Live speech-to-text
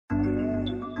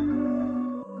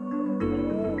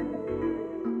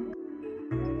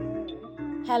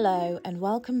Hello and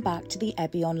welcome back to the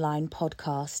Ebby Online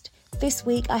podcast. This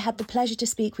week I had the pleasure to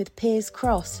speak with Piers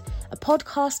Cross, a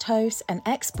podcast host, an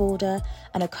ex-boarder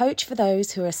and a coach for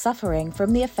those who are suffering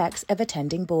from the effects of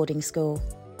attending boarding school.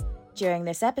 During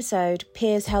this episode,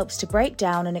 Piers helps to break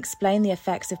down and explain the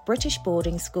effects of British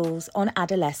boarding schools on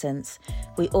adolescents.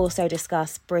 We also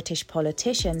discuss British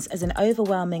politicians, as an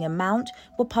overwhelming amount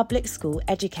were public school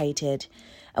educated.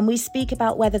 And we speak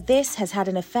about whether this has had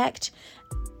an effect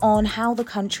on how the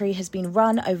country has been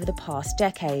run over the past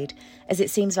decade, as it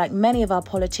seems like many of our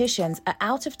politicians are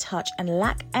out of touch and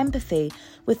lack empathy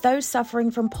with those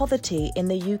suffering from poverty in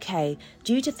the UK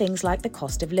due to things like the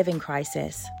cost of living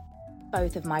crisis.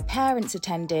 Both of my parents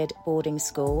attended boarding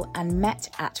school and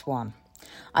met at one.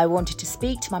 I wanted to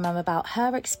speak to my mum about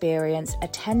her experience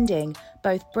attending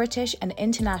both British and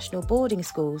international boarding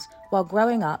schools while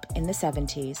growing up in the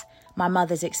 70s. My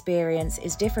mother's experience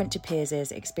is different to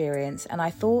Piers' experience, and I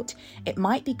thought it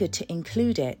might be good to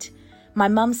include it. My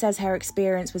mum says her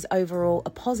experience was overall a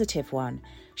positive one.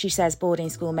 She says boarding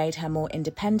school made her more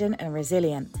independent and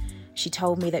resilient. She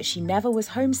told me that she never was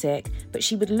homesick, but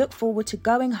she would look forward to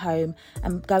going home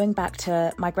and going back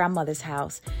to my grandmother's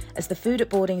house, as the food at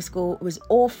boarding school was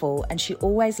awful and she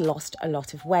always lost a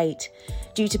lot of weight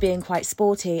due to being quite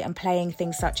sporty and playing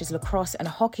things such as lacrosse and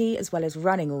hockey, as well as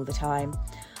running all the time.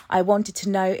 I wanted to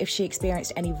know if she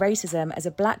experienced any racism as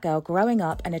a black girl growing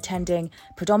up and attending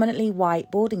predominantly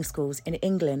white boarding schools in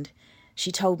England.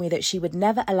 She told me that she would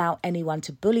never allow anyone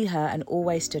to bully her and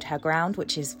always stood her ground,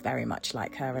 which is very much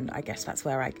like her, and I guess that's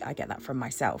where I get that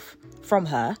from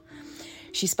her.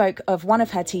 She spoke of one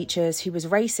of her teachers who was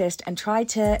racist and tried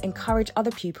to encourage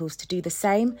other pupils to do the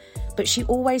same, but she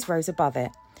always rose above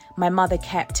it. My mother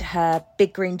kept her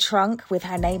big green trunk with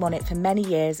her name on it for many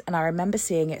years, and I remember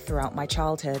seeing it throughout my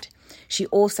childhood. She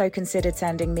also considered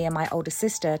sending me and my older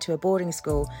sister to a boarding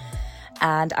school,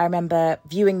 and I remember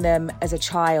viewing them as a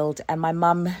child, and my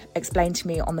mum explained to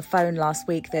me on the phone last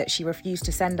week that she refused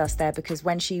to send us there because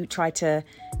when she tried to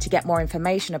get more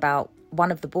information about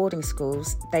one of the boarding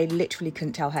schools, they literally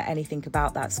couldn't tell her anything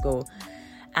about that school.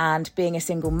 And being a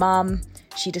single mum,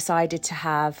 she decided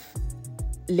to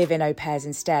live in au pairs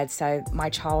instead. So my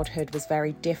childhood was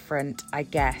very different, I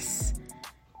guess,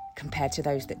 compared to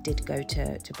those that did go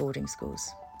to boarding schools.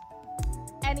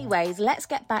 Anyways, let's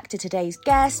get back to today's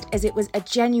guest, as it was a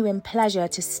genuine pleasure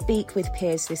to speak with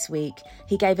Piers this week.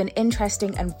 He gave an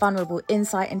interesting and vulnerable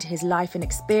insight into his life and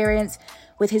experience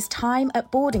with his time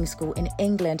at boarding school in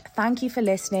England. Thank you for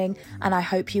listening, and I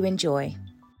hope you enjoy.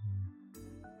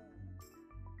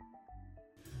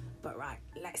 But right,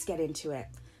 let's get into it.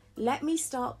 Let me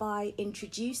start by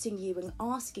introducing you and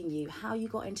asking you how you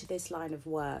got into this line of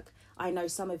work. I know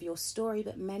some of your story,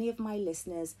 but many of my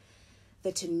listeners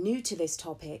that are new to this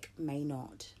topic may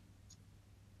not.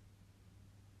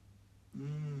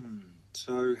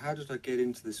 So how did I get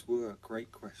into this work?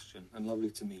 Great question, and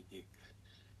lovely to meet you.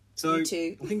 So You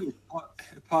too. I think it was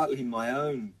partly my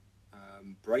own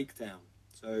breakdown.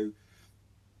 So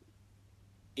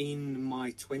in my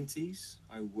 20s,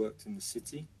 I worked in the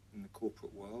city, in the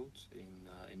corporate world,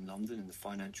 in London, in the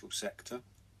financial sector.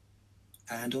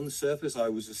 And on the surface, I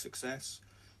was a success.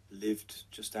 Lived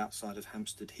just outside of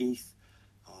Hampstead Heath.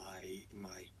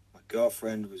 My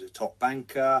girlfriend was a top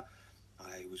banker.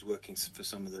 I was working for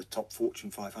some of the top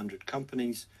Fortune 500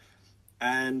 companies.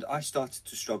 And I started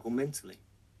to struggle mentally.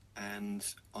 And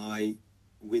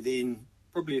within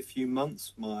probably a few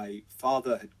months, my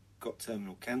father had got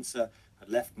terminal cancer, had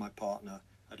left my partner,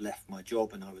 had left my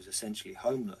job, and I was essentially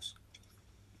homeless.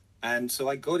 And so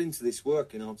I got into this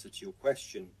work, in answer to your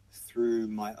question, through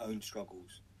my own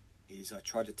struggles. I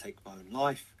tried to take my own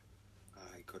life.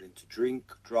 I got into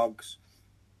drink, drugs,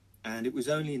 and it was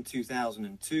only in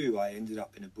 2002 I ended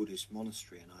up in a Buddhist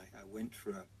monastery, and I went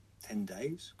for 10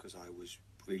 days because I was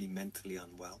really mentally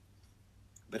unwell.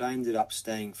 But I ended up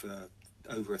staying for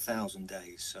over 1,000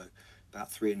 days, so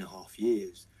about 3.5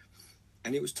 years.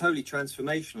 And it was totally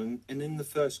transformational. And in the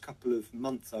first couple of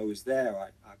months I was there, I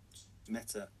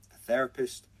met a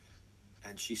therapist,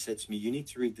 and she said to me, "You need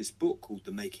to read this book called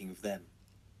The Making of Them,"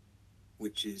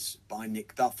 which is by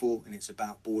Nick Duffel, and it's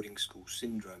about boarding school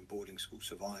syndrome, boarding school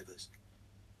survivors.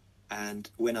 And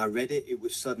when I read it, it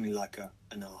was suddenly like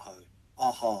an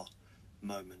aha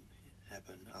moment in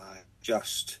heaven. I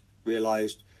just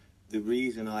realized the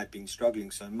reason I'd been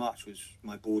struggling so much was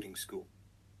my boarding school.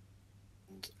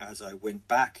 And as I went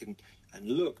back and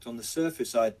looked on the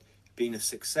surface, I'd been a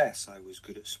success. I was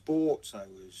good at sports, I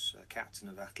was a captain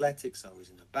of athletics, I was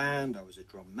in a band, I was a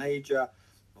drum major,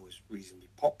 I was reasonably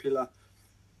popular.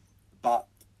 But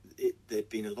there'd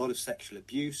been a lot of sexual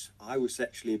abuse. I was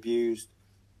sexually abused,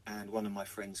 and one of my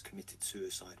friends committed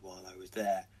suicide while I was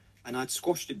there. And I'd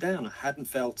squashed it down. I hadn't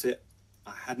felt it.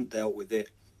 I hadn't dealt with it.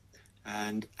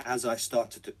 And as I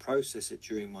started to process it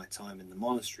during my time in the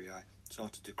monastery, I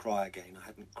started to cry again. I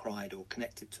hadn't cried or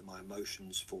connected to my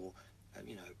emotions for,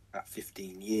 about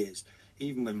 15 years,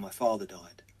 even when my father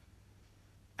died.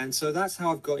 And so that's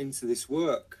how I've got into this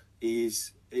work.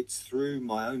 It's through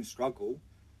my own struggle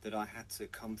that I had to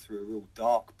come through a real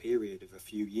dark period of a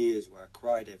few years where I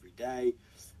cried every day.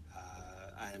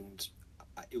 And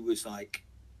it was like,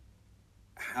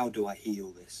 how do I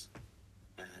heal this?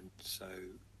 And so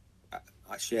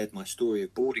I shared my story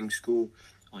of boarding school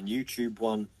on YouTube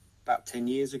about 10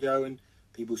 years ago, and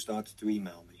people started to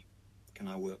email me. Can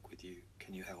I work with you?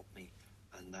 Can you help me?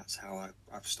 And that's how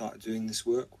I've started doing this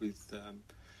work with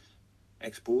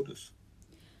ex-boarders.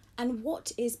 And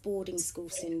what is boarding school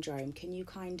syndrome? Can you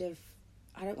kind of,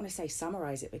 I don't want to say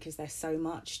summarize it because there's so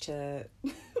much to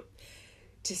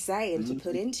to say and to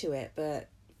put into it, but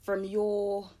from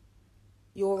your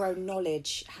own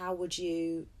knowledge, how would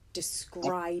you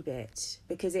describe it?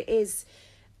 Because it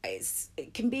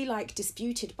can be like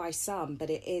disputed by some, but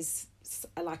it is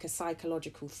like a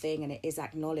psychological thing, and it is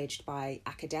acknowledged by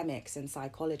academics and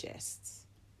psychologists.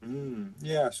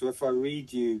 Yeah, so if I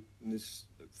read you this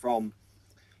from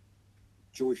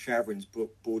Joy Chavrin's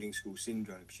book, Boarding School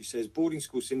Syndrome, she says, boarding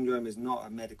school syndrome is not a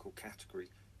medical category.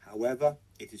 However,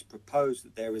 it is proposed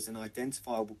that there is an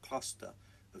identifiable cluster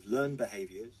of learned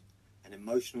behaviours and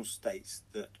emotional states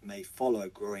that may follow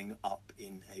growing up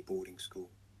in a boarding school.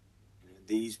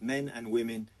 These men and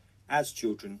women, as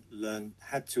children,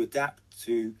 had to adapt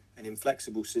to an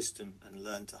inflexible system and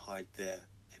learn to hide their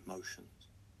emotions.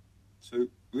 So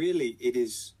really,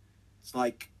 it's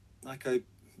like I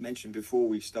mentioned before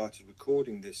we started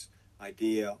recording, this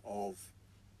idea of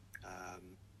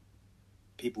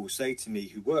people will say to me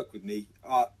who work with me,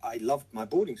 I loved my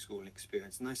boarding school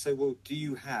experience. And I say, well, do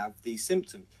you have these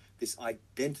symptoms, this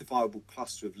identifiable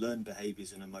cluster of learned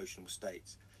behaviours and emotional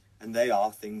states? And they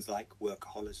are things like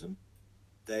workaholism.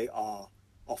 They are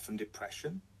often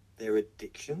depression. They're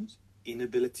addictions,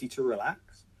 inability to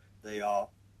relax. They are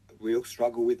a real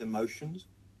struggle with emotions.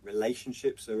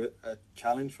 Relationships are a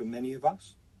challenge for many of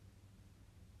us.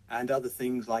 And other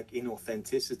things like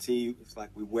inauthenticity. It's like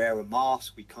we wear a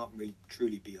mask. We can't really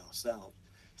truly be ourselves.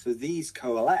 So these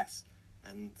coalesce,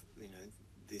 and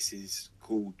this is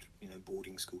called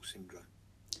boarding school syndrome.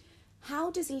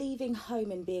 How does leaving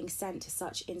home and being sent to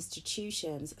such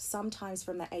institutions, sometimes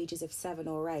from the ages of 7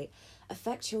 or 8,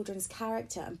 affect children's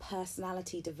character and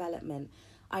personality development?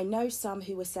 I know some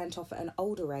who were sent off at an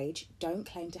older age don't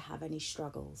claim to have any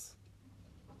struggles.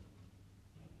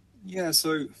 Yeah,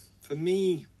 so for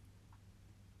me,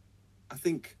 I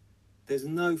think there's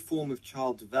no form of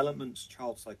child development,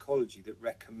 child psychology that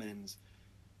recommends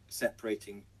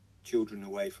separating children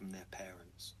away from their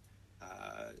parents.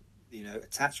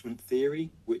 Attachment theory,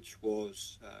 which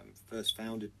was first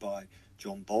founded by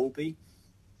John Bowlby,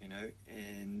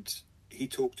 and he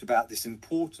talked about this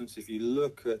importance. If you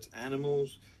look at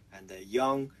animals and they're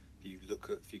young,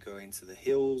 if you go into the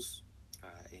hills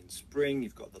in spring,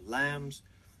 you've got the lambs.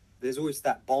 There's always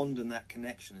that bond and that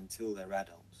connection until they're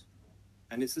adults.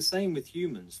 And it's the same with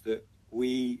humans, that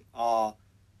we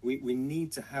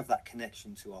need to have that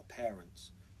connection to our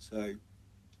parents. So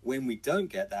when we don't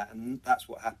get that, and that's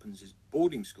what happens is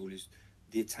boarding school, is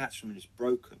the attachment is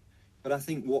broken. But I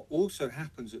think what also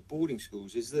happens at boarding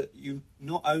schools is that you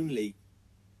not only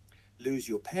lose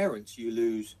your parents, you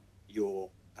lose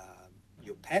your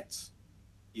pets,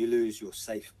 you lose your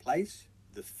safe place,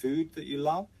 the food that you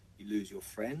love, you lose your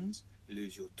friends, you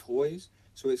lose your toys.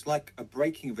 So it's like a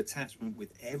breaking of attachment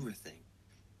with everything.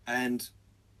 And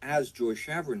as Joy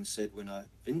Chavrin said when I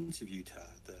interviewed her,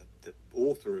 the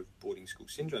author of Boarding School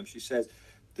Syndrome, she says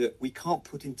that we can't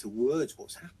put into words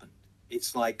what's happened.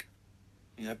 It's like,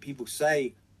 people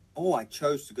say, oh, I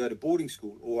chose to go to boarding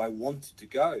school, or I wanted to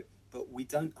go, but we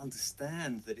don't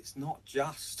understand that it's not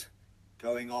just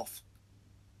going off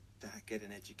to get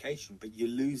an education, but you're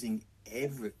losing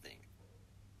everything.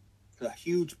 It's a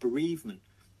huge bereavement.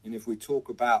 And if we talk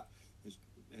about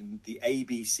the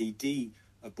ABCD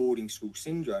of boarding school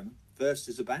syndrome, first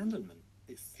is abandonment.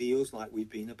 It feels like we've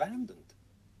been abandoned.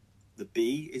 The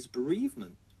B is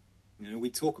bereavement. We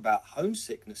talk about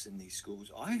homesickness in these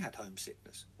schools. I had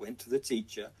homesickness, went to the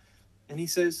teacher, and he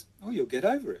says, oh, you'll get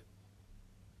over it.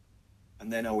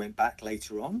 And then I went back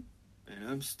later on,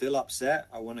 I'm still upset.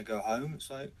 I want to go home.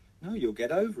 So, no, you'll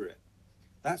get over it.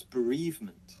 That's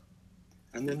bereavement.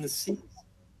 And then the C,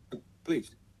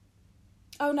 please.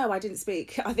 Oh, no, I didn't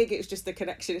speak. I think it was just the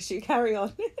connection issue. Carry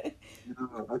on.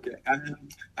 Oh, okay.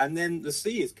 And then the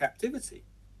C is captivity.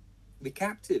 Be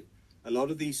captive. A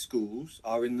lot of these schools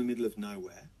are in the middle of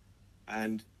nowhere.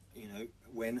 And,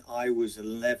 when I was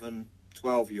 11,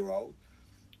 12-year old,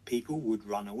 people would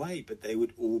run away, but they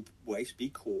would always be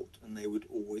caught and they would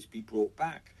always be brought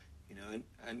back.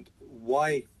 And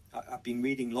why I've been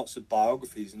reading lots of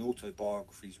biographies and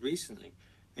autobiographies recently,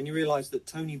 and you realize that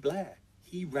Tony Blair,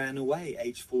 he ran away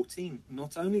age 14.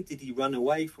 Not only did he run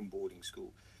away from boarding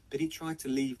school, but he tried to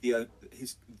leave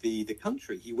the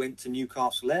country. He went to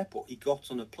Newcastle Airport. He got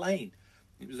on a plane.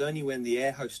 It was only when the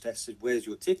air hostess said, "Where's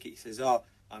your ticket?" He says, "Oh,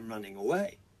 I'm running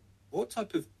away." What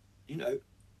type of,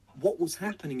 what was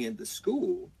happening in the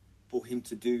school for him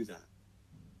to do that?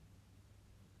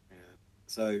 Yeah.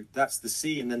 So that's the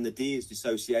C, and then the D is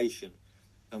dissociation.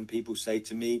 Some people say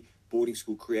to me, boarding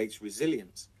school creates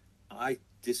resilience. I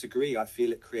disagree. I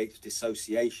feel it creates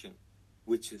dissociation,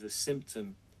 which is a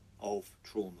symptom of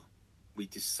trauma. We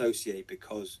dissociate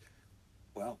because,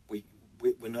 well, we're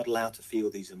not allowed to feel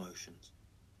these emotions.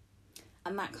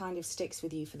 And that kind of sticks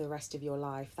with you for the rest of your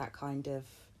life, that kind of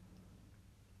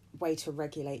way to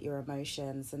regulate your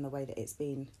emotions and the way that it's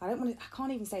been, I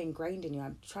can't even say ingrained in you,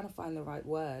 I'm trying to find the right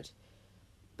word,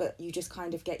 but you just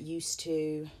kind of get used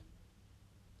to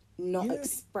not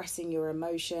expressing your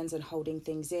emotions and holding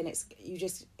things in.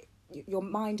 Your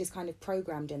mind is kind of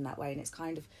programmed in that way, and it's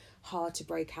kind of hard to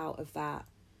break out of that,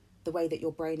 the way that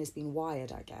your brain has been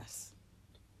wired, I guess.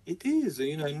 It is.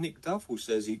 Nick Duffel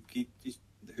says,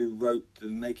 who wrote The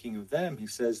Making of Them, he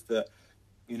says that,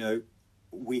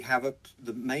 we have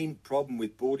the main problem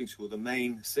with boarding school, the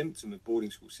main symptom of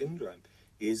boarding school syndrome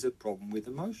is a problem with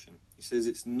emotion. He says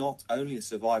it's not only a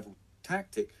survival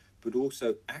tactic, but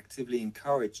also actively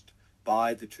encouraged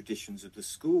by the traditions of the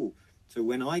school. So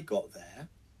when I got there,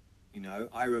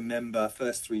 I remember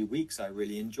first 3 weeks, I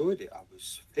really enjoyed it. I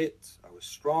was fit, I was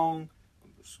strong, I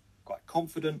was quite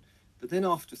confident. But then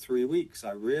after 3 weeks,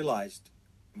 I realized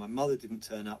my mother didn't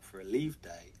turn up for a leave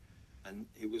day. And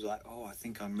it was like, oh, I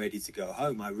think I'm ready to go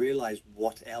home. I realized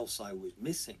what else I was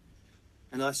missing.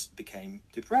 And I became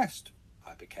depressed.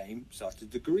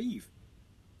 Started to grieve.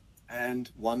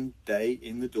 And one day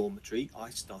in the dormitory,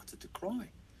 I started to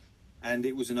cry. And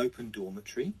it was an open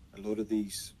dormitory. A lot of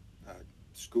these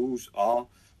schools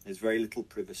there's very little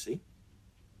privacy.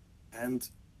 And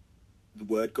the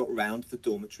word got round the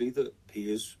dormitory that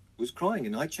Piers was crying.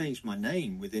 And I changed my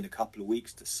name within a couple of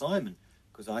weeks to Simon,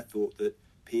 because I thought that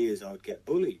Piers, I would get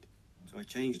bullied. So I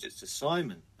changed it to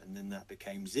Simon, and then that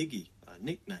became Ziggy, a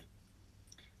nickname.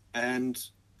 And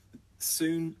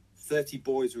soon 30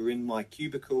 boys were in my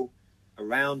cubicle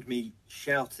around me,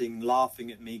 shouting,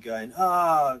 laughing at me, going,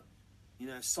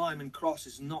 Simon Cross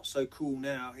is not so cool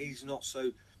now. He's not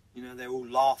so, they're all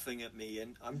laughing at me.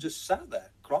 And I'm just sat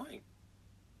there crying.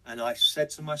 And I said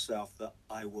to myself that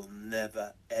I will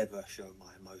never, ever show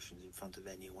my emotions in front of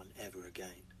anyone ever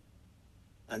again.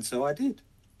 And so I did.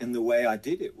 And the way I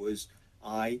did it was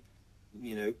I,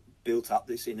 built up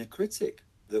this inner critic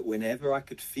that whenever I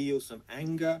could feel some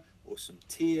anger or some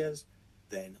tears,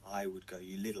 then I would go,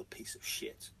 "You little piece of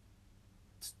shit.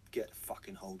 Get a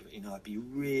fucking hold of it." I'd be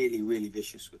really, really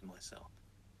vicious with myself.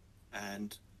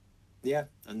 And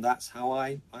and that's how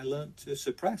I learned to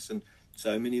suppress. And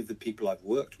so many of the people I've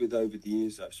worked with over the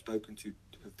years, I've spoken to,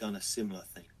 have done a similar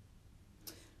thing.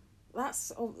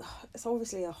 It's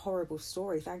obviously a horrible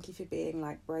story. Thank you for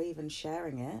being brave and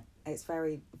sharing it. It's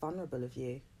very vulnerable of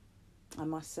you, I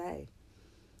must say.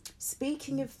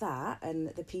 Speaking of that and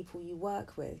the people you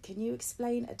work with, can you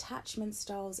explain attachment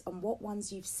styles and what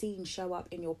ones you've seen show up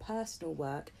in your personal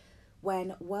work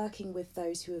when working with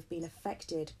those who have been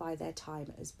affected by their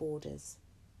time as boarders?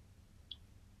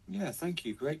 Yeah, thank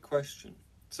you. Great question.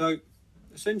 So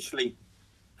essentially,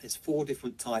 there's 4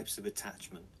 different types of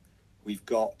attachment. We've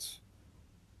got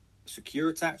secure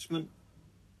attachment,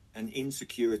 and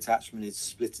insecure attachment is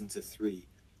split into 3.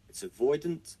 It's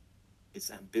avoidant,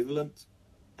 it's ambivalent,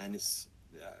 and it's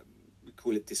we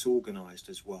call it disorganized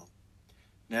as well.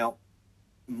 Now,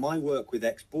 my work with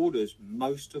ex-boarders,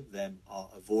 most of them are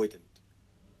avoidant.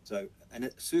 So, a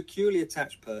securely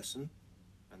attached person,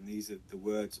 and these are the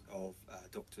words of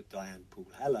Dr. Diane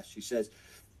Poole-Heller, she says,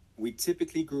 "We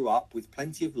typically grew up with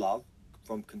plenty of love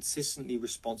from consistently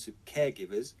responsive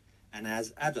caregivers, and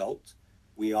as adults,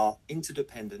 we are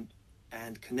interdependent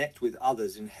and connect with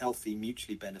others in healthy,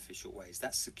 mutually beneficial ways."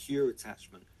 That's secure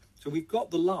attachment. So we've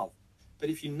got the love. But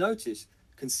if you notice,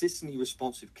 consistently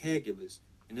responsive caregivers,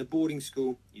 in a boarding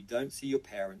school, you don't see your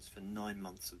parents for 9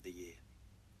 months of the year.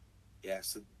 Yeah,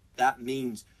 so that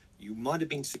means you might have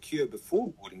been secure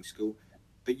before boarding school,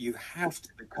 but you have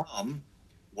to become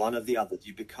one of the others.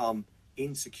 You become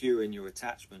insecure in your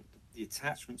attachment. the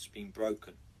attachment's been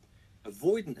broken.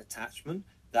 Avoidant attachment,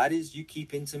 that is, you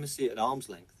keep intimacy at arm's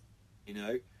length. You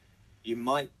know, you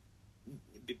might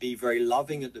be very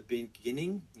loving at the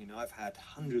beginning. You know, I've had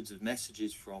hundreds of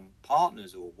messages from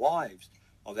partners or wives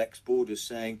of ex-boarders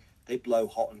saying they blow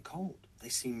hot and cold. They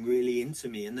seem really into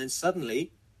me, and then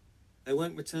suddenly they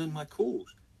won't return my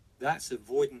calls. That's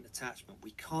avoidant attachment.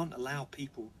 We can't allow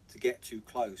people to get too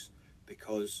close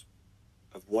because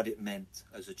of what it meant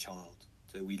as a child.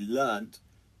 So we learned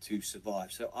to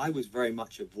survive. So I was very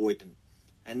much avoidant.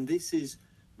 And this is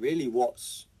really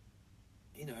what's,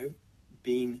 you know,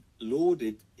 been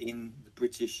lauded in the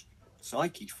British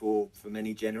psyche for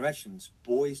many generations.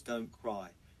 Boys don't cry.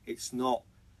 It's not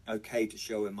okay to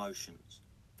show emotions.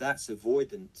 That's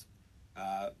avoidant,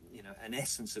 you know, an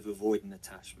essence of avoidant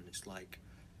attachment. It's like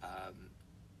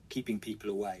keeping people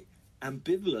away.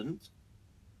 Ambivalent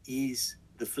is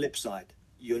the flip side.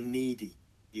 You're needy.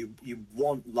 You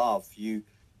want love.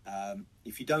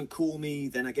 If you don't call me,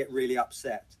 then I get really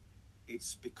upset.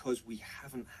 It's because we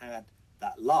haven't had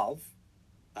that love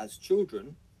as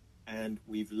children, and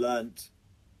we've learnt,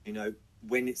 you know,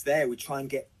 when it's there, we try and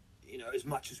get, you know, as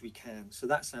much as we can. So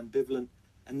that's ambivalent.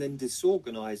 And then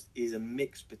disorganized is a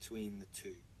mix between the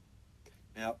two.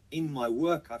 Now, in my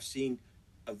work, I've seen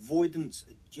avoidance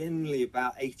generally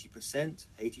about 80%,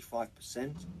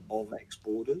 85% of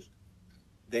ex-boarders.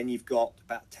 Then you've got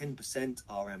about 10%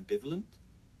 are ambivalent,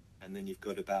 and then you've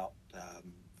got about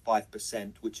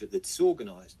 5% which are the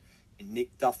disorganized. In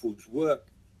Nick Duffel's work,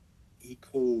 he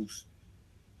calls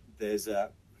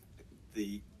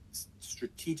the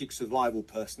strategic survival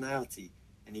personality,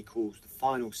 and he calls the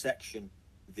final section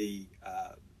the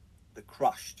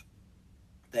crushed.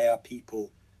 They are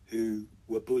people who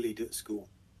were bullied at school,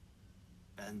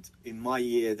 and in my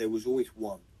year there was always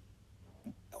one.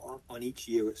 On each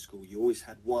year at school, you always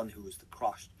had one who was the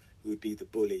crushed, who would be the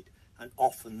bullied, and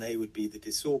often they would be the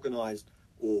disorganized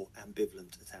or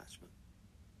ambivalent attachment.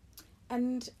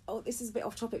 And this is a bit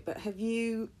off topic, but have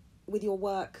you, with your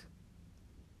work,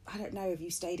 I don't know, have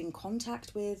you stayed in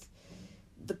contact with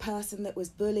the person that was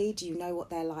bullied? Do you know what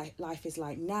their life is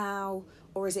like now,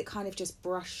 or is it kind of just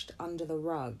brushed under the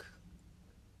rug?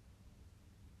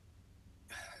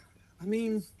 I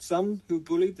mean, some who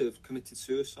bullied have committed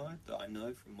suicide that I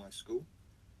know from my school.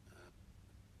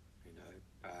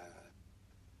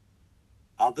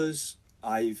 Others,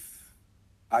 I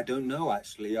don't know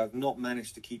actually. I've not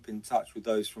managed to keep in touch with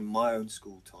those from my own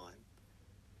school time.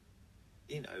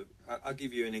 You know, I'll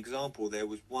give you an example. There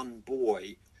was one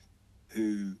boy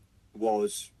who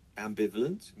was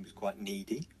ambivalent. He was quite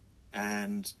needy,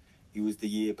 and he was the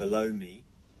year below me.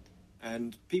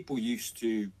 And people used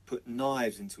to put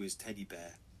knives into his teddy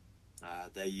bear.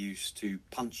 They used to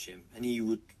punch him, and he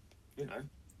would, you know,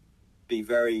 be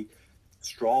very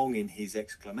strong in his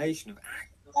exclamation of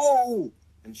 "Oh!"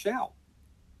 and shout.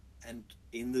 And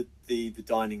in the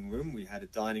dining room, we had a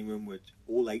dining room where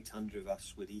all 800 of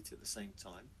us would eat at the same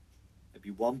time. There'd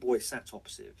be one boy sat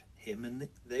opposite him, and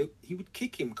he would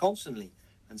kick him constantly.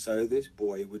 And so this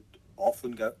boy would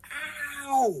often go,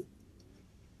 "Ow!"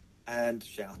 and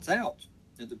shout out.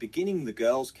 At the beginning, the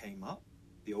girls came up,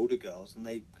 the older girls, and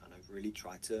they kind of really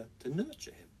tried to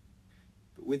nurture him.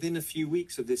 But within a few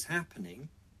weeks of this happening,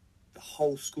 the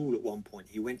whole school at one point,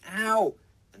 he went, "Ow!"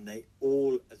 And they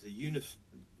all, as a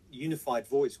unified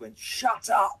voice, went, "Shut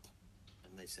up!"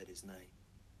 And they said his name.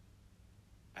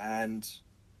 And,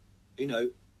 you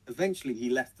know, eventually he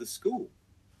left the school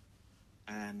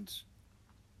and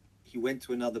he went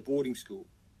to another boarding school.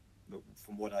 But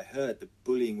from what I heard, the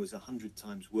bullying was 100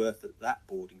 times worse at that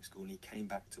boarding school, and he came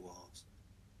back to ours.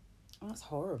 Oh, that's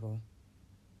horrible.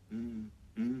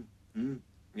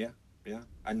 Yeah.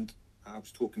 And I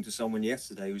was talking to someone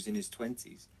yesterday who was in his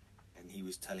 20s, and he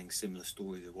was telling similar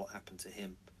stories of what happened to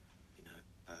him, you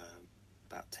know,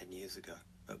 about 10 years ago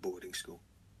at boarding school.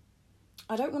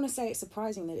 I don't want to say it's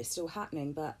surprising that it's still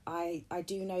happening, but I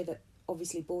do know that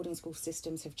obviously boarding school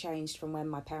systems have changed from when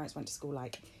my parents went to school,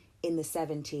 like in the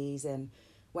 70s, and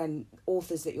when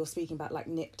authors that you're speaking about, like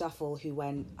Nick Duffel, who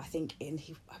went, I think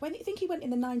he went in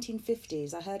the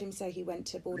 1950s. I heard him say he went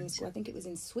to boarding school, I think it was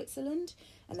in Switzerland,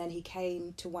 and then he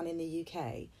came to one in the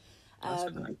UK.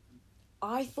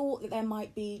 I thought that there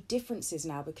might be differences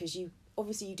now, because you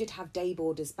did have day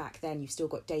boarders back then, you've still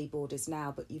got day boarders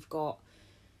now, but you've got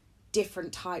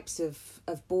different types of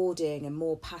boarding and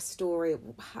more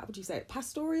pastoral, how would you say it?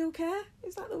 Pastoral care?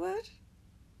 Is that the word?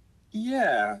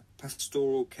 Yeah,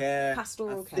 pastoral care.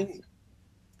 Pastoral care.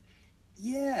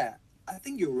 I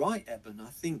think you're right, Eben. I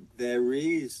think there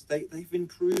is. They've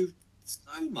improved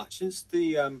so much since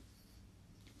the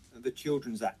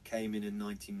Children's Act came in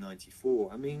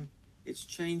 1994. I mean, it's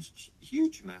changed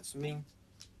huge amounts. I mean,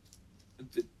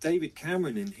 David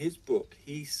Cameron, in his book,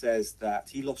 he says that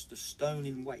he lost a stone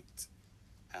in weight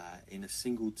in a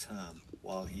single term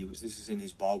while he was, this is in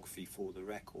his biography for the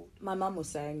record. My mum was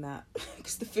saying that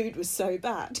because the food was so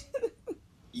bad.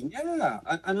 Yeah,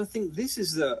 and I think this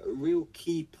is a real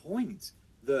key point,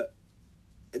 that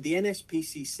the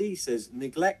NSPCC says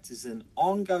neglect is an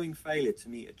ongoing failure to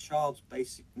meet a child's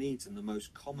basic needs and the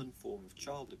most common form of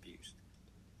child abuse.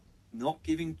 Not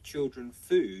giving children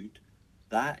food,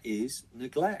 that is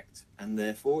neglect, and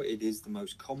therefore it is the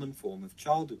most common form of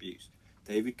child abuse.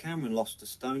 David Cameron lost a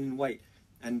stone in weight,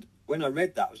 and when I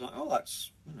read that, I was like, oh,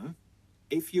 that's,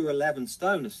 if you're 11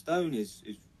 stone, a stone is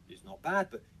not bad,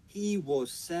 but he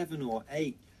was 7 or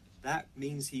 8. That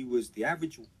means he was, the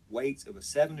average weight of a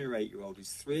 7 or 8-year-old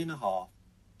is 3.5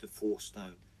 to 4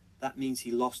 stone. That means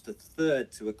he lost a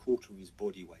third to a quarter of his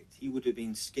body weight. He would have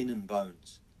been skin and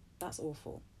bones. That's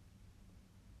awful.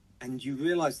 And you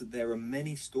realise that there are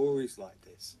many stories like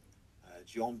this.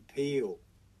 John Peel,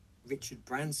 Richard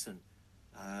Branson.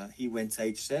 He went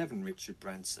age 7, Richard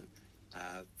Branson.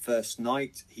 First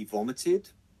night he vomited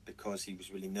because he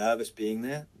was really nervous being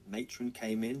there. Matron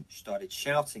came in, started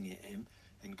shouting at him,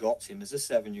 and got him as a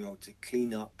 7-year-old to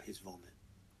clean up his vomit.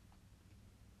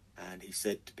 And he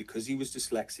said because he was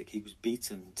dyslexic, he was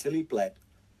beaten until he bled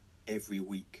every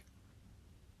week.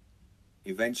 He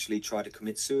eventually tried to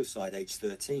commit suicide age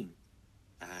 13.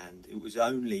 And it was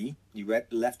only, he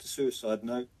left a suicide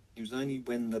note, it was only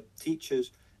when the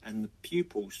teachers and the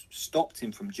pupils stopped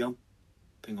him from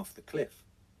jumping off the cliff.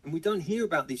 And we don't hear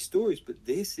about these stories, but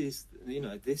this is,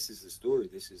 this is the story,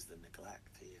 this is the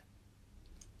neglect here.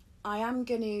 I am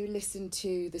going to listen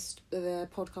to the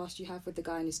podcast you have with the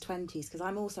guy in his 20s, because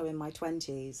I'm also in my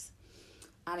 20s.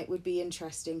 And it would be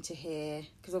interesting to hear,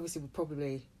 because obviously we're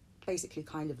probably basically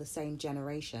kind of the same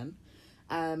generation,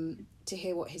 to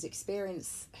hear what his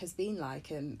experience has been like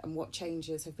and what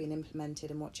changes have been implemented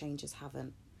and what changes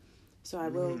haven't. So I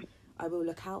will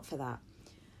look out for that.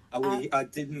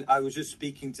 I was just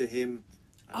speaking to him.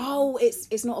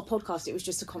 It's not a podcast, it was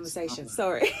just a conversation.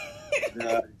 Sorry.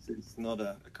 No, it's not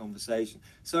a conversation.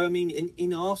 So, I mean,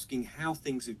 in asking how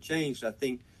things have changed, I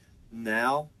think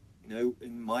now,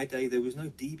 in my day, there was no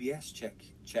DBS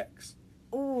checks.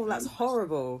 Oh, that's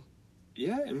horrible.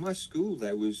 Yeah, in my school,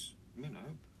 there was,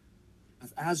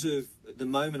 as of the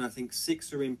moment, I think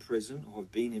 6 are in prison or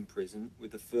have been in prison,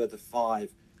 with a further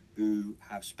 5 who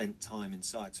have spent time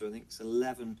inside. So I think it's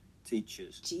 11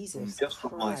 teachers just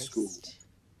from my school.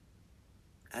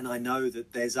 And I know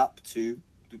that there's up to,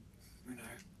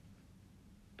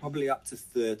 probably up to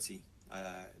 30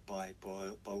 by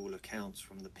all accounts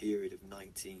from the period of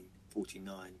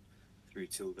 1949 through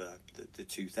till the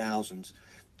 2000s.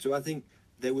 So I think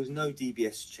there was no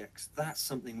DBS checks. That's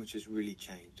something which has really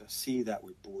changed. I see that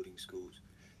with boarding schools.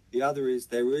 The other is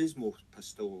there is more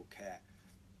pastoral care,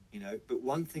 but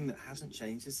one thing that hasn't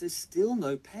changed is there's still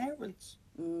no parents.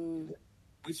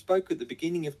 We spoke at the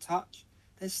beginning of touch.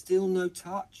 There's still no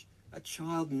touch. A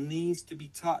child needs to be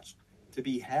touched, to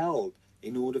be held,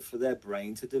 in order for their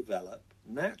brain to develop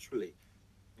naturally.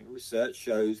 Research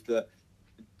shows that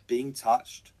being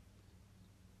touched,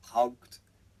 hugged,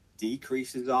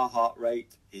 decreases our heart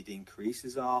rate, it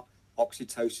increases our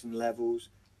oxytocin levels,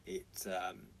 it's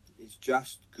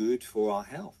just good for our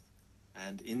health.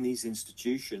 And in these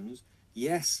institutions,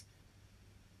 yes,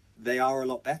 they are a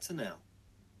lot better now.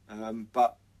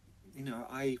 But,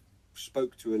 I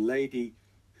spoke to a lady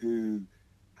who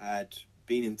had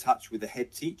been in touch with a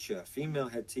head teacher, a female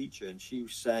head teacher, and she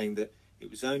was saying that it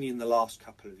was only in the last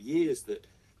couple of years that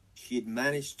she had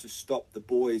managed to stop the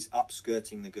boys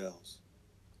upskirting the girls.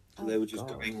 So they were just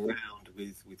going around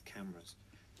with cameras.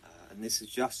 And this is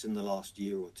just in the last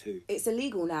year or two. It's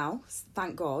illegal now,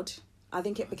 thank God. I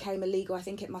think it became illegal, I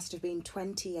think it must have been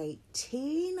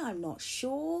 2018, I'm not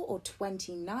sure, or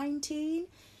 2019.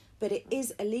 But it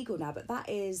is illegal now, but that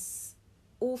is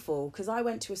awful, because I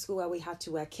went to a school where we had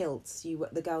to wear kilts.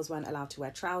 The girls weren't allowed to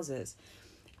wear trousers.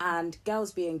 And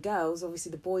girls being girls,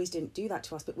 obviously the boys didn't do that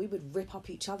to us, but we would rip up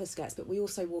each other's skirts, but we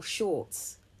also wore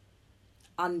shorts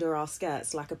under our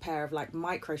skirts, like a pair of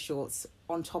micro shorts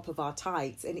on top of our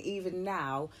tights. And even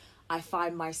now, I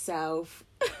find myself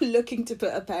looking to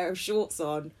put a pair of shorts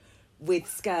on with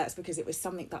skirts, because it was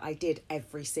something that I did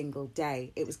every single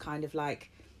day. It was kind of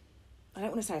like, I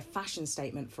don't want to say a fashion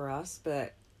statement for us,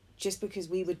 but just because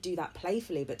we would do that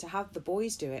playfully, but to have the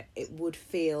boys do it, it would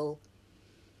feel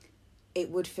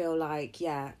like,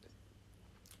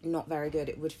 not very good.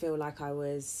 It would feel like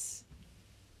I'd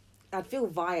feel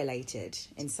violated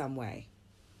in some way.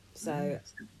 So,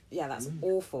 that's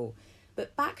awful.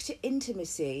 But back to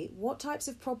intimacy, what types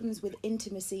of problems with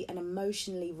intimacy and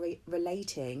emotionally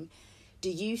relating do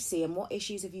you see, and what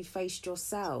issues have you faced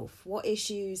yourself? What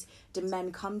issues do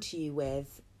men come to you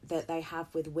with that they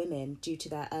have with women due to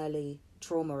their early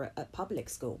trauma at public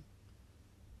school?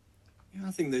 Yeah,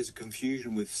 I think there's a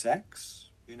confusion with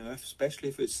sex, especially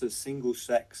if it's a single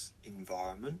sex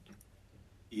environment.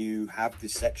 You have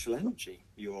this sexual energy.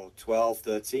 You're 12,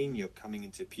 13, you're coming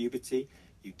into puberty.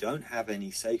 You don't have any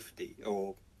safety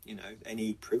or,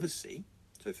 any privacy.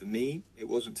 So for me, it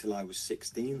wasn't until I was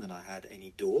 16 that I had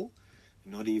any door,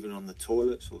 not even on the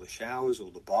toilets or the showers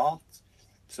or the baths.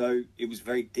 So it was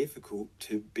very difficult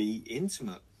to be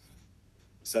intimate.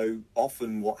 So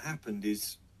often what happened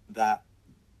is that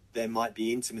there might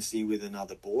be intimacy with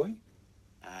another boy,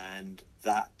 and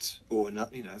that, or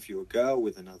if you're a girl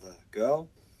with another girl,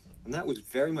 and that was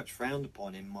very much frowned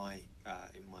upon in my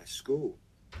school.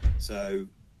 So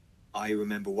I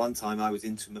remember one time I was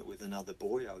intimate with another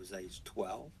boy. I was age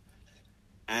 12,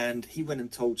 and he went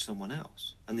and told someone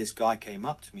else. And this guy came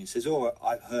up to me and says, "Oh,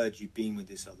 I've heard you've been with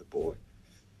this other boy."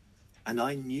 And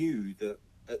I knew that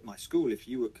at my school, if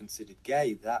you were considered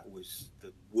gay, that was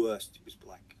the worst. It was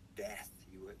like death.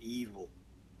 You were evil.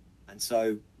 And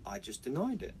so I just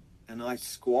denied it. And I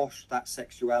squashed that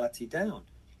sexuality down.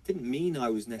 Didn't mean I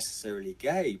was necessarily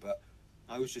gay, but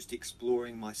I was just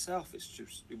exploring myself.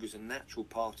 It was a natural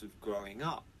part of growing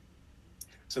up.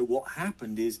 So what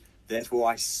happened is, therefore,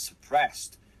 I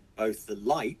suppressed both the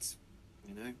light,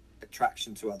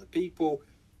 attraction to other people.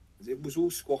 It was all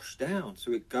squashed down,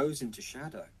 so it goes into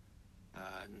shadow.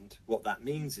 And what that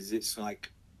means is it's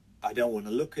like, I don't want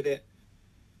to look at it.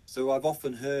 So I've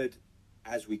often heard,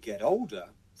 as we get older,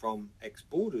 from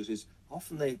ex-boarders, is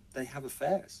often they have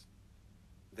affairs.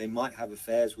 They might have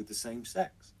affairs with the same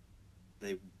sex.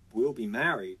 They will be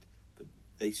married, but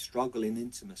they struggle in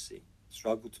intimacy,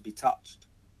 struggle to be touched.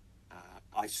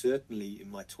 I certainly,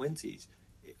 in my 20s,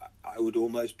 I would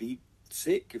almost be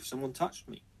sick if someone touched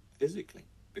me physically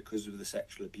because of the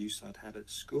sexual abuse I'd had at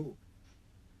school.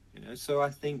 So I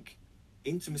think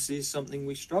intimacy is something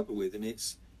we struggle with, and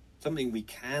it's something we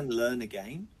can learn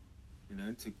again,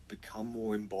 to become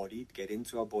more embodied, get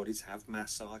into our bodies, have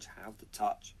massage, have the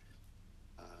touch.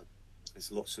 There's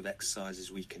lots of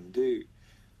exercises we can do.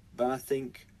 But I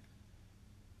think,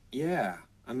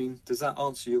 does that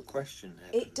answer your question,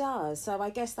 Evan? It does. So I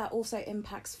guess that also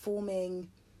impacts forming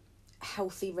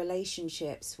healthy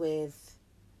relationships with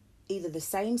either the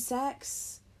same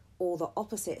sex or the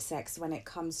opposite sex when it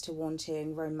comes to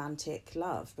wanting romantic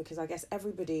love. Because I guess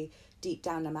everybody deep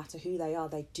down, no matter who they are,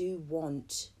 they do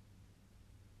want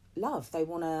love. They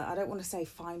want to, I don't want to say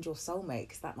find your soulmate,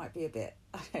 because that might be a bit,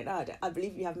 I don't know, I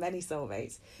believe you have many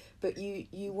soulmates, but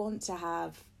you want to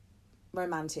have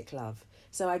romantic love.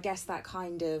 So I guess that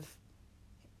kind of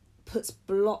puts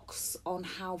blocks on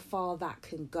how far that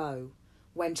can go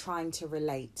when trying to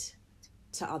relate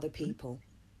to other people.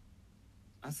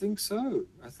 I think so.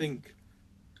 I think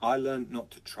I learned not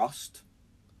to trust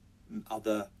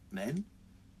other men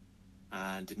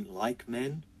and didn't like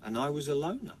men, and I was a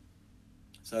loner.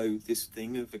 So this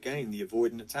thing of, again, the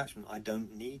avoidant attachment, I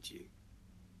don't need you.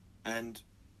 And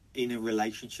in a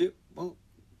relationship, well,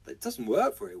 it doesn't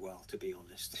work very well, to be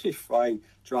honest, if I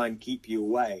try and keep you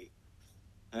away.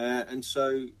 And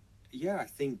so, I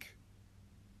think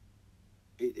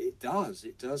it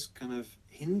does kind of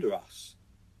hinder us.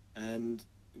 And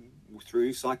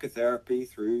through psychotherapy,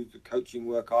 through the coaching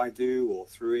work I do, or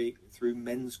through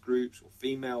men's groups or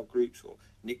female groups, or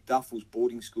Nick Duffell's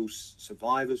boarding school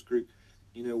survivors group,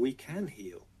 we can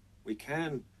heal. We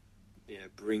can,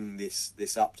 bring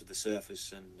this up to the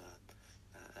surface and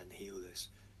heal this.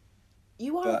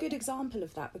 You are a good example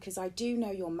of that, because I do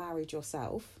know you're married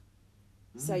yourself.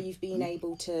 So you've been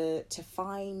able to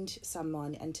find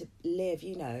someone and to live,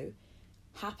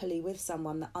 happily with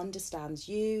someone that understands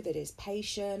you, that is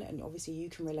patient, and obviously you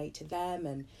can relate to them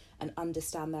and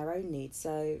understand their own needs.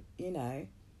 So,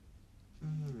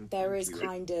 there is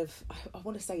kind of, I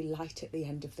want to say, light at the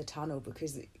end of the tunnel,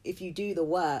 because if you do the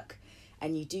work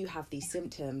and you do have these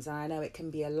symptoms, and I know it can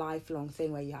be a lifelong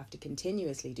thing where you have to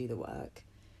continuously do the work,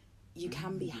 you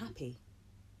can be happy.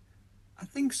 I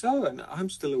think so, and I'm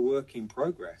still a work in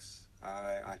progress.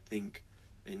 I think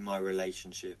in my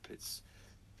relationship,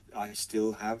 I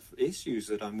still have issues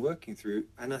that I'm working through,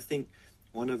 and I think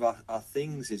one of our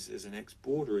things is, as an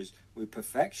ex-boarder, is we're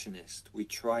perfectionist. We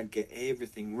try and get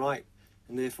everything right,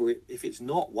 and therefore, if it's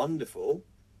not wonderful,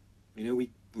 we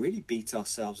really beat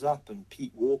ourselves up. And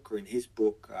Pete Walker, in his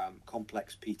book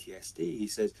Complex PTSD, he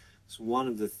says it's one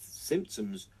of the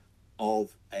symptoms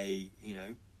of a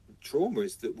trauma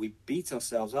is that we beat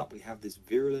ourselves up. We have this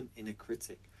virulent inner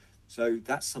critic. So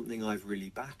that's something I've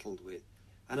really battled with.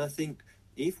 And I think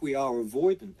if we are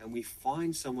avoidant and we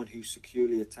find someone who's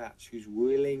securely attached,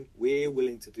 we're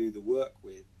willing to do the work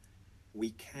with, we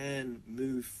can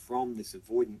move from this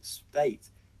avoidant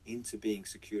state into being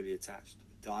securely attached.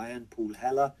 Diane Paul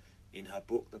Heller, in her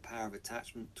book, The Power of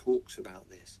Attachment, talks about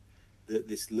this,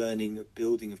 this learning of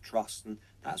building of trust. And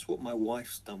that's what my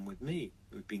wife's done with me.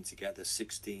 We've been together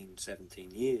 16,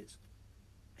 17 years.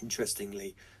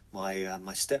 Interestingly,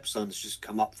 my stepson's just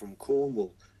come up from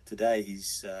Cornwall today.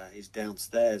 He's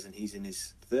downstairs and he's in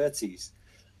his 30s.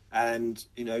 And,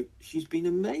 you know, she's been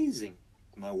amazing,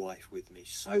 my wife, with me.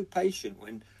 So patient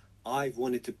when I've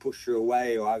wanted to push her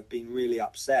away or I've been really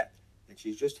upset. And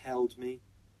she's just held me.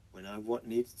 When I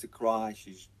needed to cry,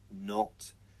 she's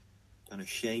not kind of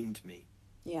shamed me.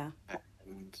 Yeah.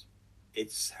 And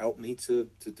it's helped me to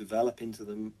develop into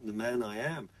the man I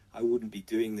am. I wouldn't be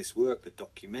doing this work, the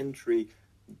documentary,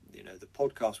 you know, the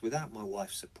podcast, without my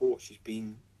wife's support. She's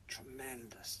been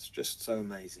tremendous. It's just so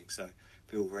amazing. So I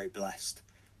feel very blessed.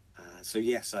 So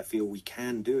yes, I feel we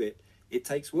can do it. It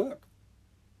takes work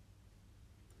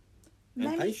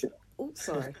and patience. Oh,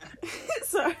 sorry.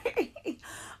 Sorry.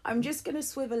 I'm just going to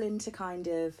swivel into kind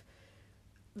of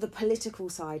the political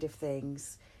side of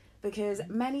things, because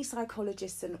many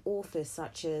psychologists and authors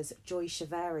such as Joy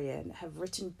Shavarian have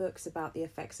written books about the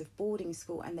effects of boarding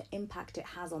school and the impact it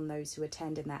has on those who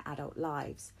attend in their adult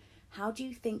lives. How do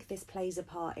you think this plays a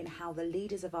part in how the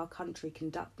leaders of our country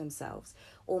conduct themselves?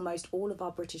 Almost all of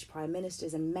our British prime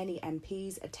ministers and many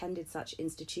MPs attended such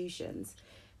institutions.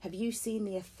 Have you seen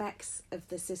the effects of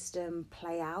the system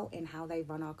play out in how they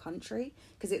run our country?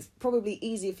 Because it's probably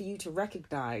easier for you to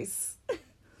recognise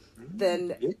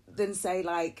than say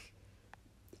like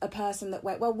a person that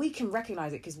went, well, we can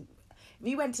recognise it because if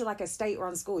you went to like a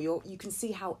state-run school, you can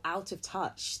see how out of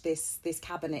touch this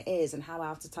cabinet is and how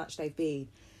out of touch they've been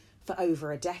for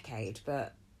over a decade.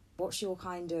 But what's your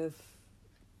kind of...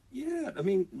 Yeah, I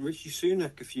mean, Rishi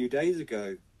Sunak a few days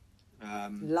ago...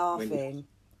 laughing.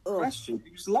 Question,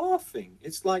 he was laughing.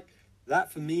 It's like,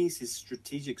 that for me is his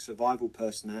strategic survival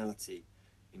personality,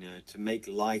 you know, to make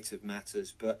light of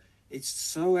matters. But it's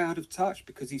so out of touch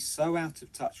because he's so out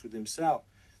of touch with himself.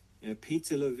 You know,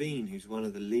 Peter Levine, who's one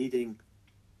of the leading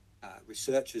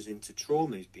researchers into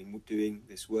trauma, who's been doing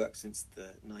this work since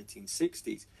the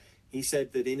 1960s, he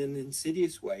said that in an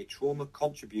insidious way, trauma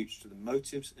contributes to the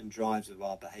motives and drives of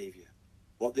our behavior.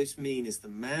 What this means is the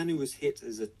man who was hit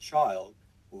as a child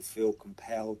will feel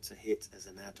compelled to hit as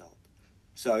an adult.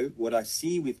 So what I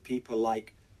see with people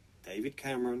like David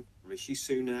Cameron, Rishi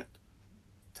Sunak,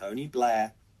 Tony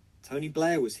Blair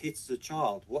was hit as a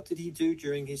child. What did he do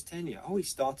during his tenure? Oh, he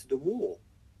started a war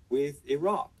with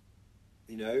Iraq.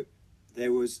 You know,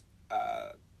 there was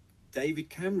David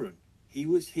Cameron. He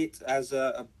was hit as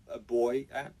a boy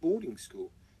at boarding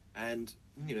school. And,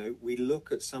 you know, we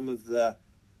look at some of the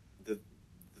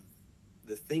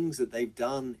things that they've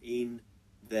done in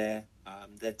their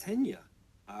tenure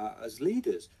as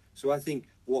leaders. So I think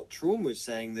what trauma is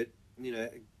saying that, you know,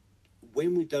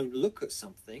 when we don't look at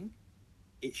something,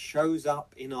 it shows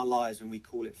up in our lives and we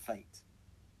call it fate.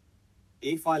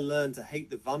 If I learn to hate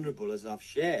the vulnerable, as I've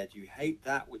shared, you hate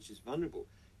that which is vulnerable.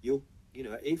 You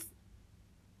know, if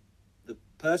the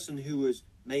person who was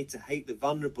made to hate the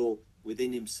vulnerable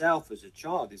within himself as a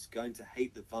child is going to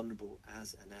hate the vulnerable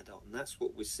as an adult. And that's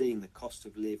what we're seeing, the cost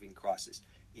of living crisis,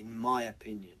 in my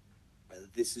opinion. Whether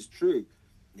this is true,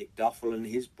 Nick Duffel in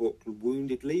his book,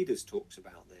 Wounded Leaders, talks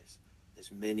about this.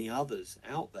 There's many others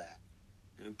out there.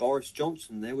 You know, Boris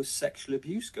Johnson, there was sexual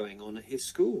abuse going on at his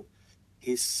school.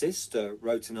 His sister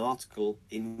wrote an article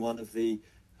in one of the...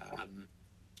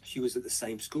 she was at the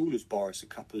same school as Boris, a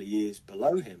couple of years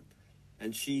below him.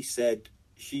 And she said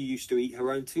she used to eat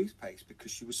her own toothpaste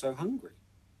because she was so hungry.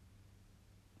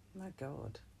 My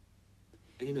God.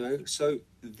 You know, so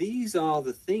these are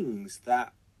the things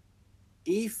that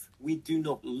if we do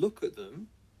not look at them,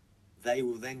 they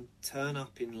will then turn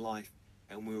up in life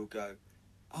and we'll go,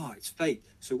 oh, it's fate.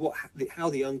 So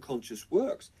how the unconscious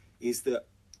works is that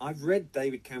I've read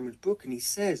David Cameron's book and he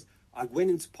says, I went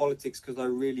into politics because I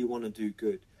really want to do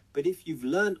good. But if you've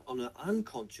learned on an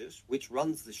unconscious, which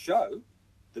runs the show,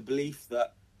 the belief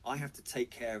that I have to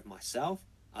take care of myself,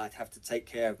 I'd have to take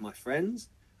care of my friends,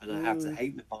 and I have to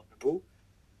hate the vulnerable,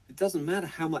 it doesn't matter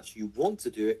how much you want to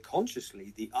do it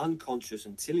consciously, the unconscious,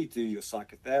 until you do your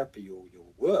psychotherapy or your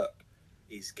work,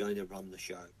 is going to run the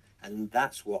show. And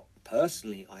that's what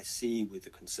personally I see with the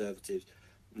Conservatives,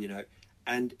 you know.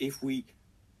 And if we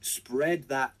spread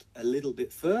that a little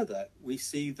bit further, we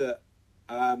see that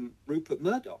Rupert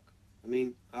Murdoch, I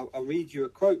mean, I'll read you a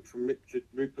quote from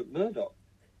Rupert Murdoch.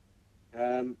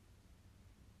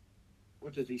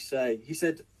 what did he say? He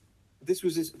said, this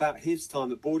was about his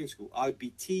time at boarding school. I'd be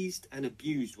teased and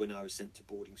abused when I was sent to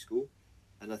boarding school.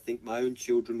 And I think my own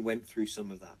children went through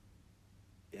some of that.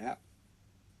 Yeah.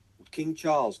 King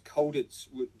Charles, Colditz,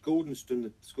 Gordonston,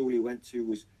 the school he went to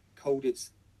was Colditz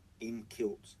in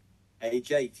kilts.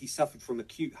 Age 8, he suffered from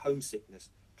acute homesickness,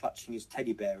 clutching his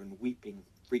teddy bear and weeping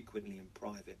frequently in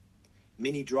private.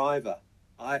 Minnie Driver,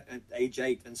 at age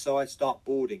 8, and so I start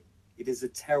boarding. It is a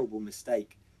terrible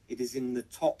mistake. It is in the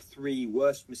top 3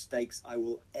 worst mistakes I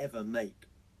will ever make.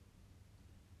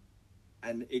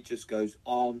 And it just goes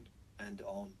on and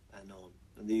on and on.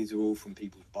 And these are all from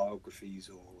people's biographies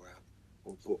or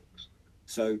books.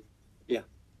 So, yeah.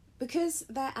 Because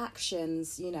their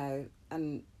actions, you know,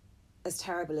 and as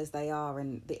terrible as they are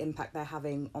and the impact they're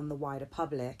having on the wider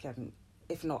public, and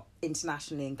if not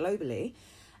internationally and globally,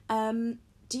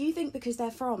 do you think because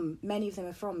many of them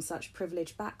are from such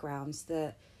privileged backgrounds,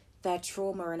 that their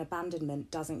trauma and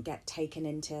abandonment doesn't get taken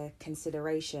into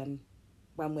consideration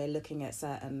when we're looking at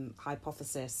certain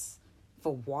hypotheses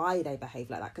for why they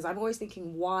behave like that? Because I'm always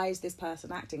thinking, why is this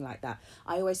person acting like that?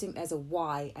 I always think there's a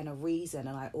why and a reason,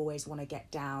 and I always want to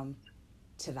get down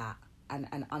to that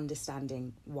and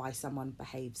understanding why someone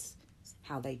behaves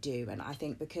how they do. And I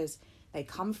think because they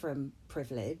come from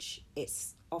privilege,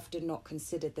 it's often not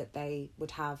considered that they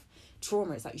would have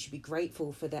trauma. It's like you should be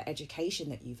grateful for the education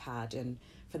that you've had and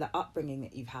for the upbringing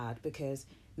that you've had, because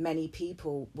many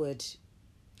people would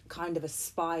kind of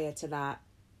aspire to that,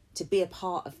 to be a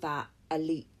part of that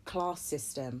elite class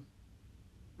system.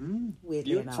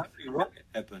 Weirdly You're enough. exactly right,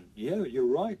 Eben. Yeah, you're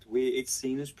right. It's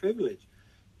seen as privilege.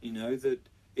 You know, that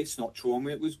it's not trauma,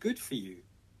 it was good for you.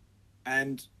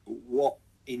 And what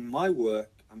in my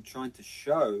work I'm trying to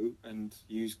show and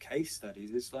use case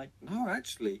studies, it's like, no,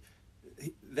 actually,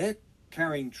 they're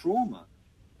carrying trauma.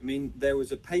 I mean, there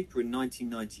was a paper in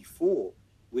 1994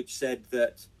 which said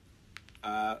that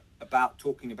about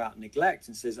talking about neglect,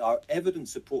 and says our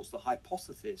evidence supports the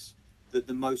hypothesis that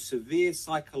the most severe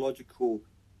psychological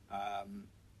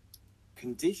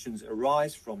conditions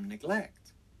arise from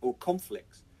neglect or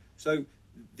conflicts. So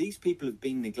these people have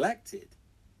been neglected,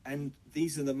 and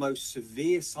these are the most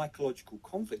severe psychological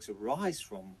conflicts arise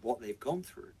from what they've gone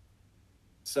through.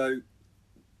 So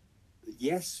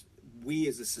yes, we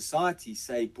as a society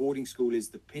say boarding school is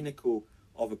the pinnacle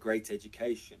of a great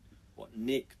education. What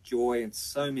Nick, Joy, and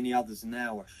so many others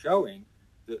now are showing,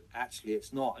 that actually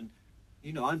it's not. And,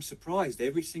 you know, I'm surprised.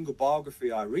 Every single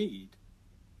biography I read,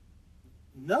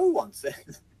 no one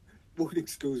says boarding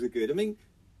schools are good. I mean,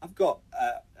 I've got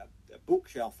a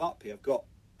bookshelf up here. I've got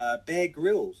Bear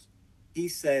Grylls. He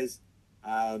says,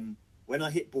 when I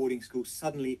hit boarding school,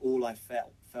 suddenly all I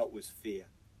felt was fear.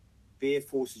 Fear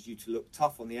forces you to look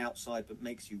tough on the outside, but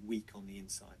makes you weak on the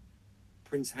inside.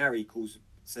 Prince Harry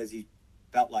says he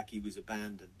felt like he was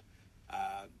abandoned.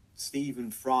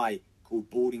 Stephen Fry called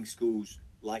boarding schools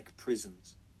like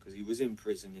prisons, because he was in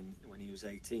prison when he was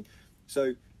 18.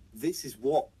 So this is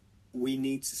what we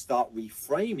need to start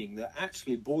reframing, that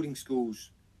actually boarding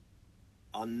schools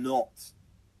are not,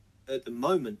 at the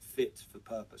moment, fit for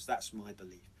purpose. That's my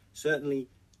belief. Certainly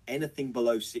anything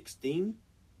below 16,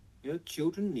 you know,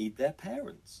 children need their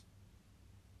parents.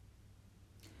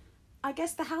 I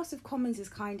guess the House of Commons is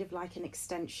kind of like an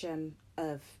extension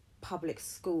of public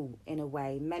school in a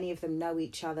way. Many of them know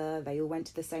each other, they all went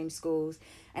to the same schools,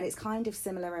 and it's kind of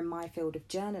similar in my field of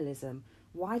journalism.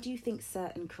 Why do you think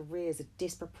certain careers are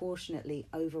disproportionately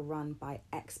overrun by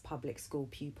ex-public school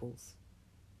pupils?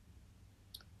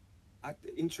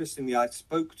 Interestingly, I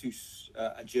spoke to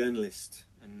a journalist,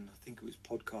 and I think it was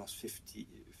podcast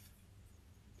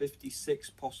 56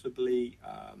 possibly,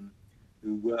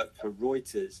 who worked for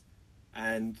Reuters.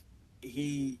 And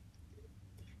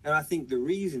I think the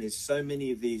reason is so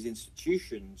many of these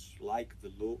institutions, like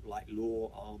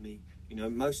law, army, you know,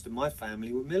 most of my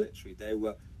family were military. They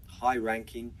were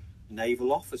high-ranking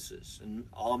naval officers and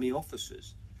army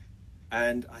officers.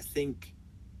 And I think,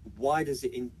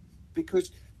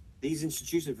 because these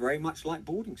institutions are very much like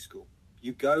boarding school.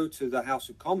 You go to the House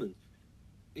of Commons,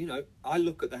 you know, I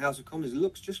look at the House of Commons, it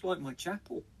looks just like my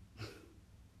chapel.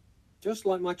 Just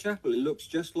like my chapel. It looks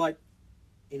just like,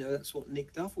 you know, that's what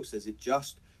Nick Duffel says.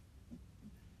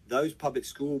 Those public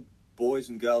school boys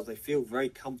and girls, they feel very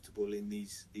comfortable in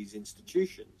these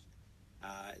institutions.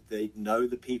 They know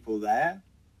the people there.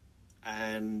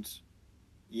 And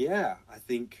yeah, I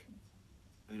think,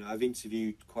 you know, I've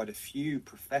interviewed quite a few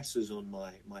professors on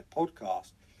my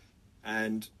podcast,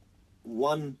 and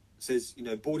one says, you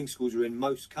know, boarding schools are in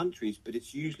most countries, but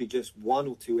it's usually just one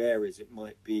or two areas. It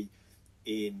might be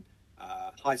in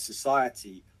high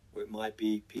society or it might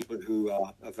be people who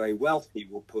are very wealthy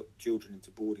will put children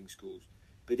into boarding schools.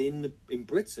 But in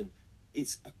Britain,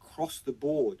 it's across the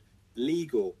board: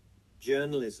 legal,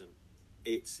 journalism,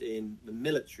 it's in the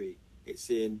military, it's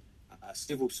in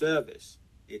civil service,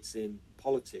 it's in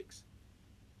politics,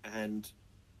 and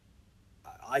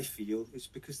I feel it's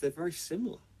because they're very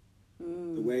similar.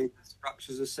 The way the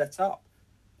structures are set up,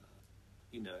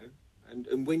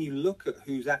 and when you look at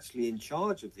who's actually in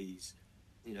charge of these,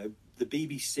 the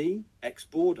BBC,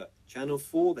 ex-Border, Channel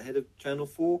 4, the head of Channel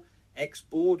 4,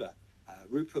 ex-Border,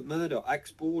 Rupert Murdoch,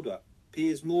 ex-Border,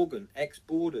 Piers Morgan,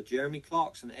 ex-Border, Jeremy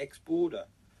Clarkson, ex-Border.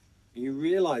 You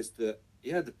realise that,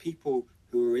 the people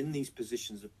who are in these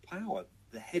positions of power,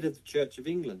 the head of the Church of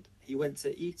England, he went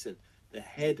to Eton. The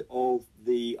head of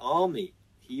the army,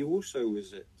 he also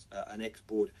was an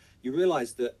ex-Border. You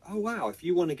realise that, oh wow, if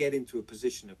you want to get into a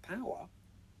position of power,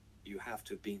 you have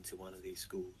to have been to one of these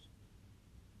schools.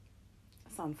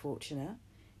 That's unfortunate.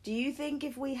 Do you think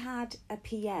if we had a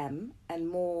PM and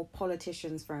more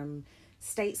politicians from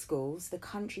state schools, the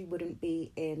country wouldn't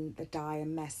be in the dire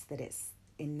mess that it's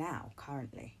in now,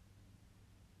 currently?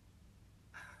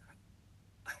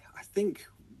 I think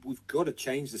we've got to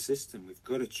change the system. We've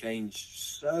got to change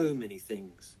so many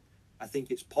things. I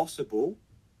think it's possible.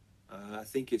 I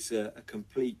think it's a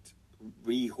complete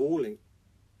rehauling.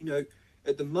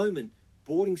 At the moment,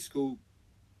 boarding school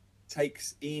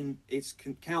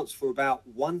counts for about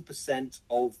 1%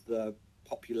 of the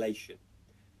population,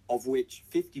 of which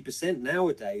 50%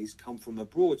 nowadays come from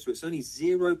abroad. So it's only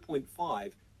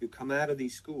 0.5 who come out of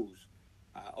these schools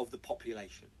of the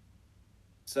population.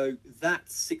 So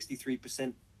that's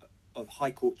 63% of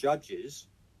High Court judges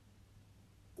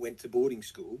went to boarding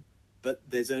school, but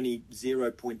there's only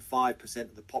 0.5%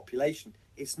 of the population.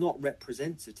 It's not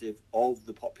representative of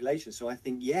the population. So I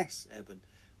think, yes, Evan,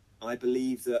 I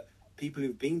believe that people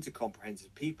who've been to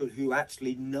comprehensive, people who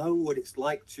actually know what it's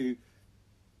like to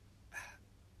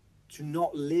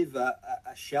not live a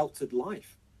sheltered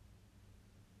life,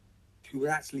 who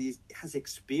actually has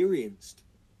experienced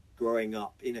growing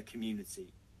up in a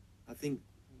community. I think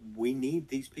we need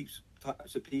these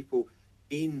types of people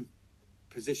in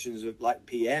positions of like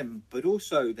PM, but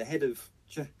also the head of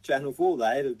Channel 4, the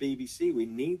head of BBC. We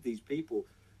need these people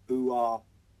who are,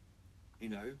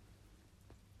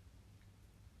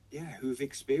 who've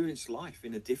experienced life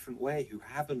in a different way, who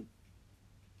haven't,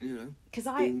 Because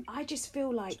I just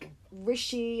feel like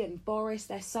Rishi and Boris,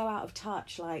 they're so out of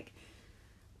touch. Like,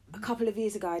 a couple of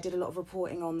years ago, I did a lot of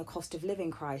reporting on the cost of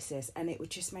living crisis, and it would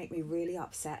just make me really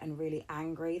upset and really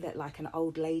angry that, like, an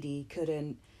old lady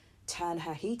couldn't turn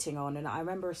her heating on. And I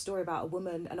remember a story about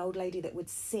an old lady that would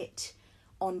sit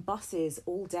on buses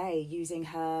all day using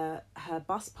her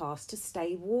bus pass to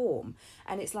stay warm.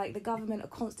 And it's like the government are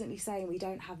constantly saying we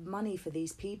don't have money for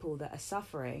these people that are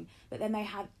suffering, but then they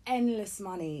have endless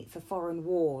money for foreign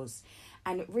wars.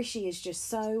 And Rishi is just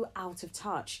so out of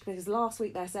touch, because last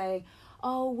week they're saying,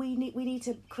 oh, we need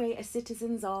to create a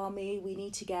citizens' army, we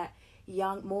need to get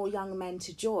more young men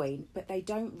to join, but they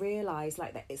don't realise,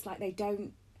 like, that it's like they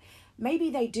don't,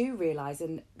 maybe they do realise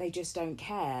and they just don't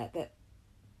care that,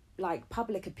 like,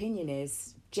 public opinion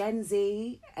is Gen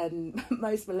Z and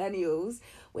most millennials,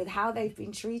 with how they've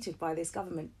been treated by this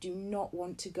government, do not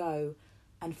want to go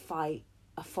and fight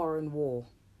a foreign war.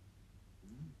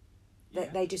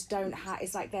 That they just don't have.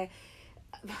 It's like they're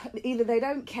either they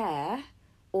don't care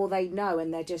or they know,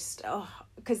 and they're just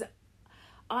because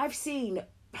I've seen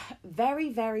very,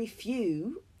 very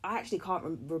few. I actually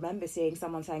can't remember seeing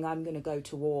someone saying I'm going to go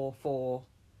to war for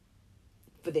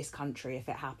this country if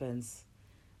it happens.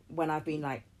 When I've been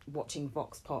like watching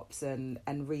Vox Pops and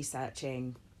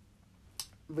researching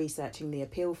the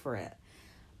appeal for it.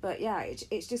 But yeah,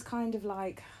 it's just kind of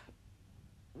like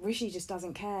Rishi just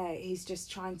doesn't care. He's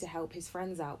just trying to help his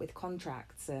friends out with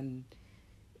contracts and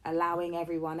allowing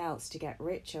everyone else to get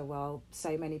richer while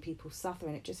so many people suffer.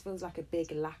 And it just feels like a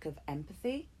big lack of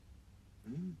empathy.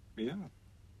 Yeah.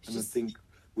 And I think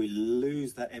we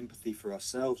lose that empathy for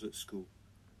ourselves at school.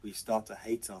 We start to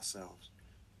hate ourselves,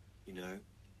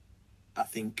 I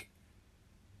think,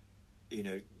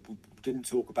 we didn't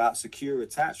talk about secure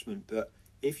attachment, but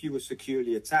if you were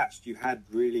securely attached, you had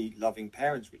really loving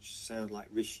parents, which sounds like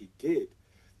Rishi did.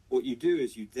 What you do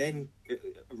is you then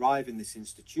arrive in this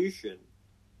institution,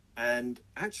 and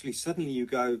actually suddenly you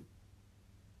go,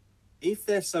 if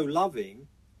they're so loving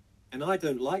and I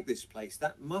don't like this place,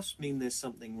 that must mean there's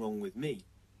something wrong with me.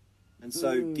 And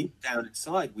so deep down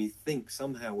inside, we think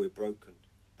somehow we're broken.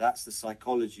 That's the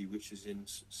psychology which is in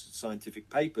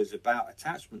scientific papers about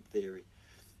attachment theory.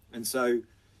 And so,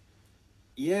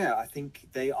 I think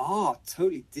they are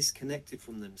totally disconnected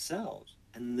from themselves.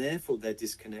 and therefore they're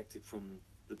disconnected from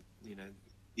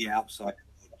the outside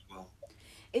world as well.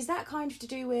 Is that kind of to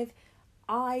do with,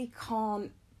 I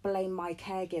can't blame my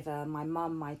caregiver, my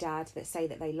mum, my dad, that say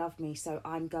that they love me, so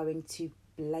I'm going to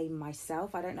blame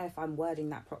myself? I don't know if I'm wording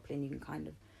that properly and you can kind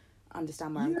of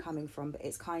understand where I'm coming from, but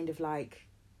it's kind of like,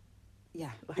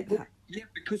 like that. Yeah,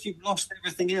 because you've lost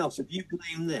everything else. If you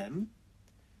blame them,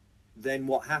 then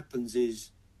what happens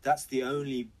is that's the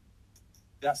only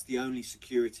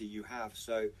security you have.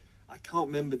 So I can't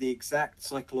remember the exact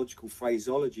psychological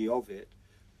phraseology of it,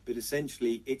 but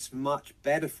essentially it's much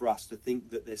better for us to think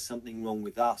that there's something wrong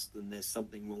with us than there's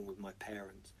something wrong with my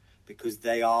parents, because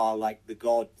they are like the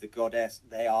god, the goddess.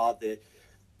 They are the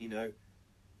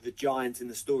giant in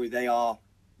the story. They are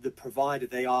the provider.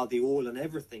 They are the all and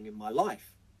everything in my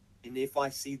life. And if I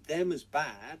see them as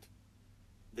bad,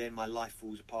 then my life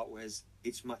falls apart. Whereas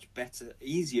it's much better,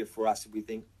 easier for us if we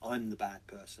think I'm the bad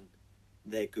person,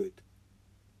 they're good.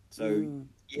 So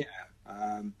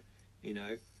and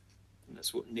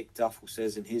that's what Nick Duffel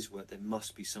says in his work. There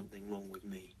must be something wrong with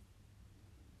me.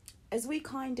 As we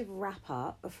kind of wrap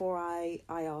up, before I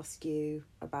ask you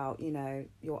about,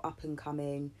 your up and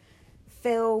coming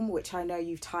film, which I know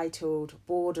you've titled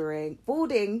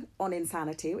Boarding on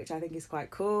Insanity, which I think is quite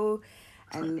cool,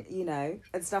 and,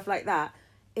 and stuff like that.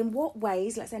 In what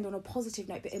ways, let's end on a positive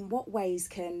note, but in what ways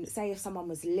can, say if someone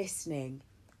was listening,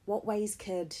 what ways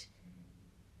could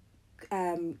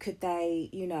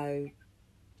they,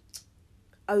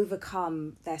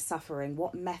 overcome their suffering?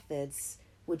 What methods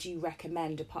would you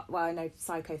recommend? Well, I know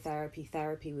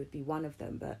therapy would be one of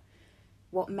them, but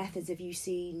what methods have you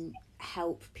seen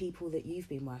help people that you've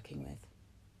been working with?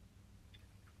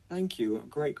 Thank you. A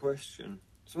great question.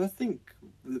 So I think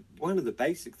one of the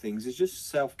basic things is just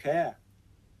self-care.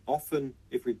 Often,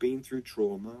 if we've been through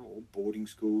trauma or boarding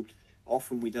school,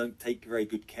 often we don't take very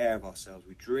good care of ourselves.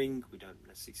 We drink, we don't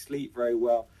necessarily sleep very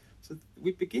well. So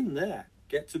we begin there.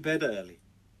 Get to bed early,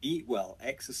 eat well,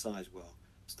 exercise well,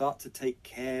 start to take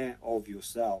care of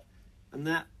yourself. And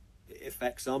that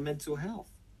affects our mental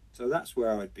health. So that's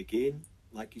where I would begin.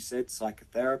 Like you said,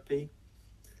 psychotherapy,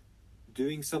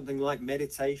 doing something like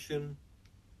meditation.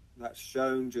 That's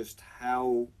shown just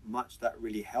how much that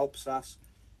really helps us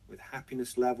with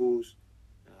happiness levels.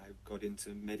 I got into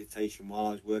meditation while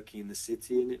I was working in the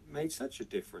city, and it made such a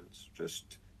difference,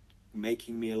 just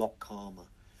making me a lot calmer.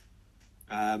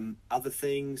 Other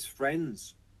things,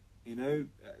 friends,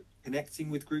 connecting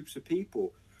with groups of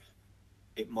people.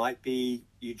 It might be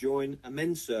you join a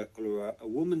men's circle or a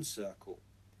woman's circle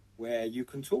where you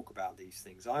can talk about these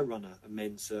things. I run a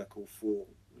men's circle for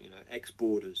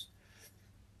ex-boarders.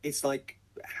 It's like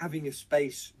having a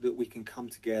space that we can come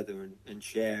together and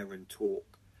share and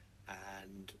talk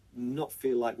and not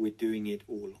feel like we're doing it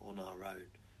all on our own,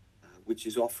 which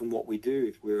is often what we do.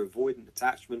 If we're avoidant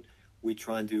attachment, we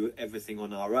try and do everything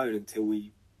on our own until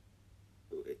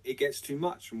it gets too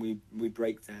much and we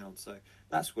break down. So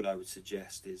that's what I would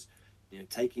suggest is,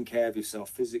 taking care of yourself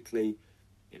physically,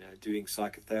 doing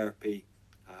psychotherapy,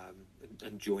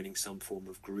 and joining some form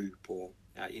of group or,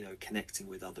 connecting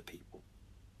with other people.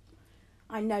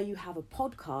 I know you have a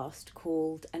podcast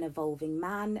called An Evolving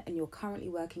Man, and you're currently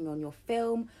working on your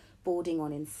film, Boarding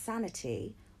on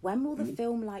Insanity. When will the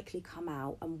film likely come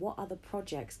out, and what other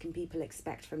projects can people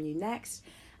expect from you next?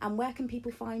 And where can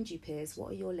people find you, Piers?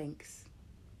 What are your links?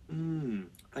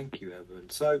 Thank you, Evan.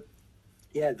 So,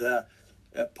 the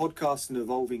podcast An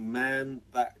Evolving Man,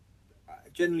 that I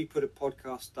generally put a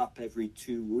podcast up every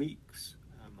 2 weeks.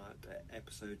 I'm at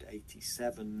episode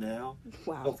 87 now.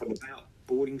 Wow. It's often about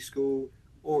boarding school,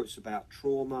 or it's about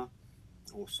trauma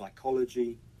or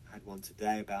psychology. I had one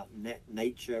today about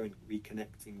nature and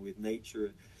reconnecting with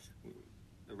nature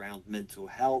around mental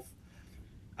health.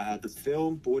 The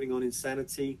film, Boarding on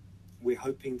Insanity, we're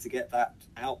hoping to get that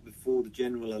out before the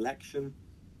general election.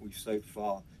 We've so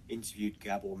far interviewed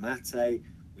Gabor Mate.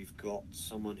 We've got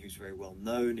someone who's very well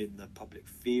known in the public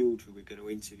field who we're going to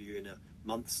interview in a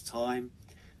month's time.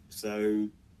 So,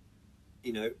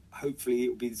 hopefully it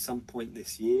will be some point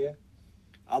this year.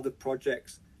 Other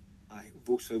projects, I've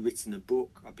also written a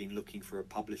book. I've been looking for a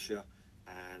publisher,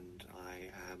 and I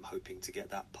am hoping to get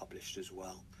that published as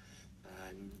well.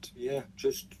 And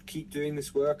just keep doing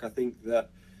this work. I think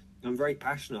that I'm very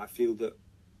passionate. I feel that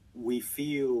we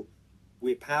feel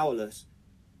we're powerless,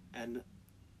 and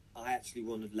I actually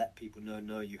want to let people know,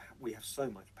 no, we have so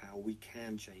much power. We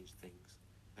can change things,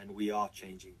 and we are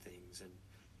changing things. And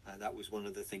that was one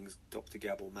of the things Dr.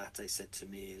 Gabor Mate said to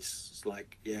me is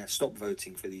like, stop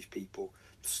voting for these people.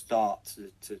 Start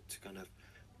to kind of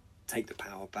take the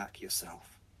power back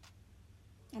yourself.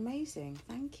 Amazing.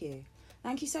 Thank you.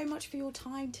 Thank you so much for your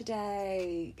time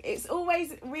today. It's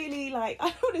always really I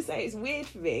don't want to say it's weird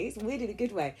for me. It's weird in a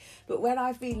good way. But when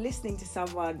I've been listening to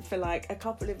someone for a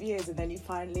couple of years and then you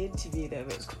finally interview them,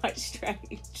 it's quite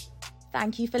strange.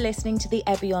 Thank you for listening to the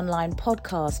Ebby Online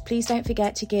podcast. Please don't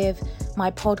forget to give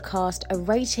my podcast a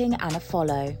rating and a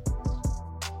follow.